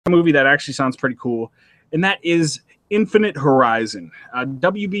movie that actually sounds pretty cool, and that is Infinite Horizon.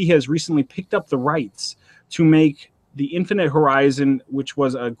 WB has recently picked up the rights to make the Infinite Horizon, which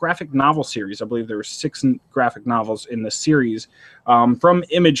was a graphic novel series. I believe there were 6 graphic novels in the series from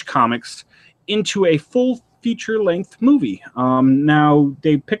Image Comics into a full feature-length movie. Now,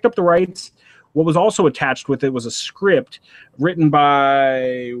 they picked up the rights. What was also attached with it was a script written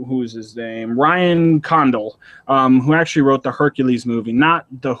by, who is his name? Ryan Condal, who actually wrote the Hercules movie, not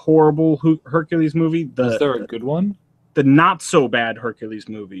the horrible Hercules movie. Is there a good one? The not-so-bad Hercules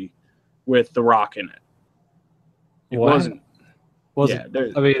movie with The Rock in it. It wasn't. Yeah,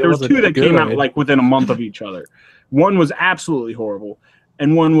 there was 2 that came out like within a month of each other. One was absolutely horrible,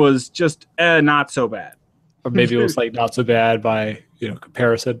 and one was just not so bad. Or maybe it was like not so bad by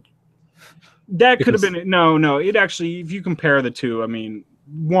comparison. That could have been no. It actually, if you compare the 2, I mean,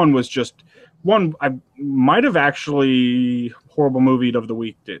 one was just one. I might have actually horrible movie of the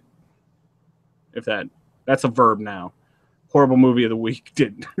week did. If that's a verb now. Horrible movie of the week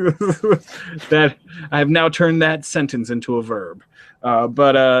did. That I have now turned that sentence into a verb.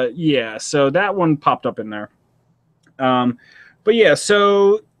 Yeah, so that one popped up in there. But yeah,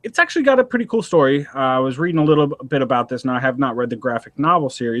 so it's actually got a pretty cool story. I was reading a little bit about this. Now, I have not read the graphic novel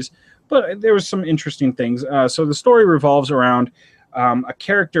series, but there was some interesting things. So the story revolves around a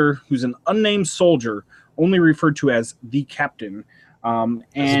character who's an unnamed soldier, only referred to as the captain.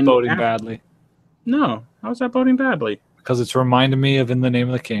 And boding badly. No, how's that boding badly? Because it's reminding me of In the Name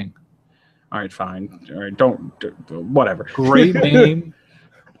of the King. All right, fine. All right, don't whatever. Great name.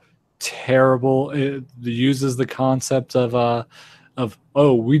 Terrible. It uses the concept of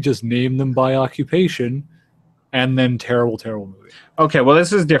we just name them by occupation, and then terrible movie. Okay, well,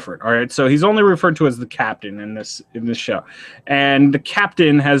 this is different. All right, so he's only referred to as the captain in this show, and the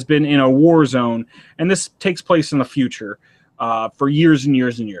captain has been in a war zone, and this takes place in the future. For years and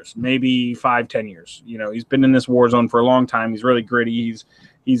years and years, maybe 5-10 years. He's been in this war zone for a long time. He's really gritty.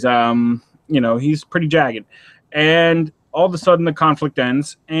 He's pretty jagged. And all of a sudden the conflict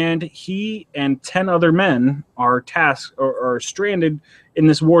ends, and he and 10 other men are tasked or stranded in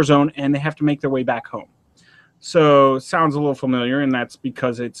this war zone, and they have to make their way back home. So it sounds a little familiar, and that's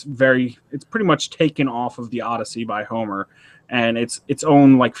because it's pretty much taken off of the Odyssey by Homer, and it's its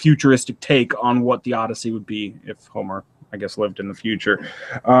own like futuristic take on what the Odyssey would be if Homer, I guess, lived in the future.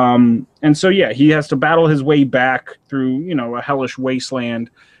 And so, yeah, he has to battle his way back through, a hellish wasteland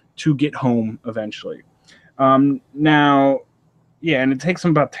to get home eventually. Now, yeah, and it takes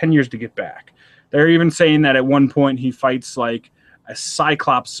him about 10 years to get back. They're even saying that at one point he fights like a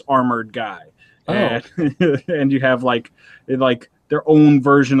Cyclops armored guy. Oh. And you have like their own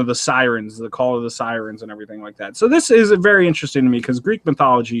version of the sirens, the call of the sirens and everything like that. So this is very interesting to me because Greek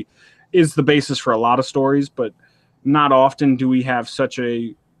mythology is the basis for a lot of stories, but not often do we have such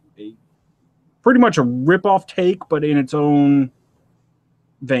a pretty much a rip-off take, but in its own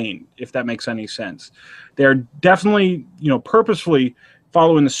vein, if that makes any sense. They're definitely, purposefully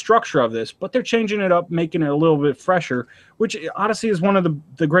following the structure of this, but they're changing it up, making it a little bit fresher, which Odyssey is one of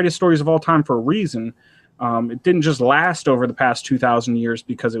the greatest stories of all time for a reason. It didn't just last over the past 2,000 years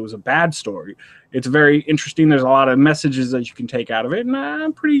because it was a bad story. It's very interesting. There's a lot of messages that you can take out of it, and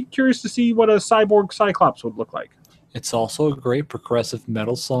I'm pretty curious to see what a cyborg Cyclops would look like. It's also a great progressive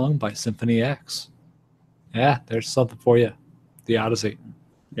metal song by Symphony X. Yeah, there's something for you. The Odyssey.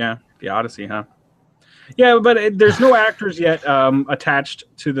 Yeah, the Odyssey, huh? Yeah, but there's no actors yet attached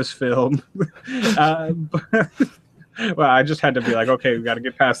to this film. Well, I just had to be like, okay, we got to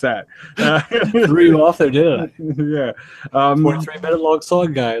get past that. Threw you off there, did I? Yeah. 43-minute long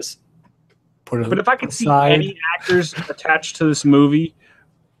song, guys. But if I could see any actors attached to this movie,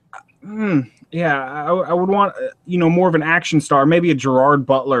 yeah, I would want more of an action star. Maybe a Gerard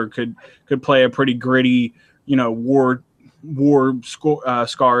Butler could play a pretty gritty, war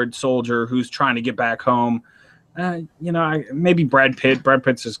scarred soldier who's trying to get back home. Maybe Brad Pitt. Brad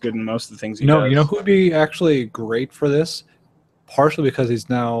Pitt's just good in most of the things he does. You know who would be actually great for this? Partially because he's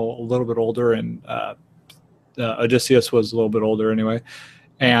now a little bit older, and Odysseus was a little bit older anyway,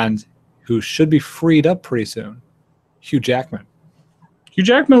 and who should be freed up pretty soon. Hugh Jackman. Hugh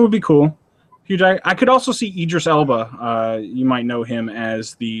Jackman would be cool. I could also see Idris Elba. You might know him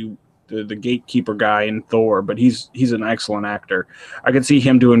as the gatekeeper guy in Thor, but he's an excellent actor. I could see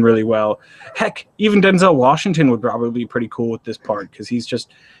him doing really well. Heck, even Denzel Washington would probably be pretty cool with this part because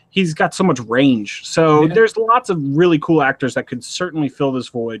he's got so much range. So There's lots of really cool actors that could certainly fill this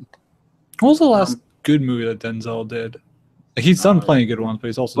void. What was the last good movie that Denzel did? He's done plenty of good ones, but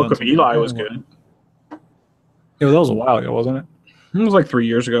he's also Book of Eli was good. Yeah, well, that was a while ago, wasn't it? It was like 3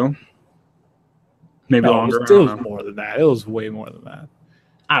 years ago. Maybe longer. It was more than that. It was way more than that.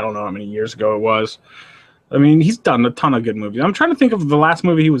 I don't know how many years ago it was. I mean, he's done a ton of good movies. I'm trying to think of the last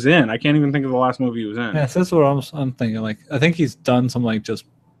movie he was in. I can't even think of the last movie he was in. Yeah, so that's what I'm thinking. Like, I think he's done some like just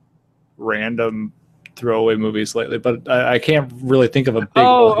random throwaway movies lately, but I can't really think of a big.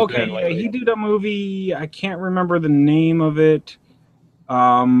 Oh, okay, yeah, he did a movie. I can't remember the name of it.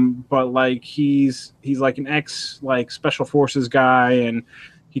 But like he's like an ex like special forces guy, and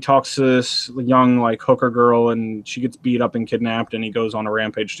he talks to this young like hooker girl, and she gets beat up and kidnapped, and he goes on a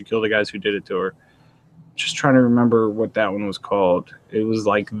rampage to kill the guys who did it to her. Just trying to remember what that one was called. It was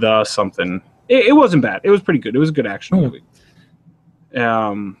like the something. It wasn't bad. It was pretty good. It was a good action movie.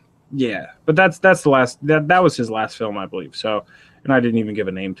 Yeah, but that's the last. That was his last film, I believe. So, and I didn't even give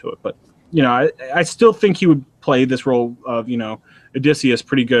a name to it, but you know, I still think he would play this role of, you know, Odysseus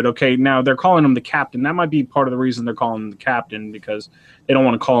pretty good. Okay, now they're calling him the captain. That might be part of the reason they're calling him the captain, because they don't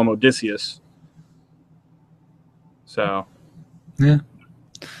want to call him Odysseus. So, yeah.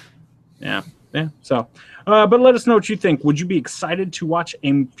 So, but let us know what you think. Would you be excited to watch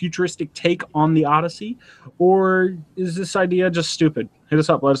a futuristic take on the Odyssey, or is this idea just stupid? Hit us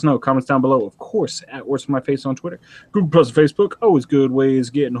up. Let us know. Comments down below. Of course, at Words for My Face on Twitter, Google Plus, Facebook. Always good ways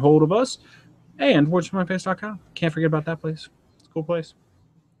getting hold of us. And wordsformyface.com. Can't forget about that place. It's a cool place.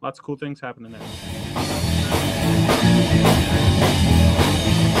 Lots of cool things happening there.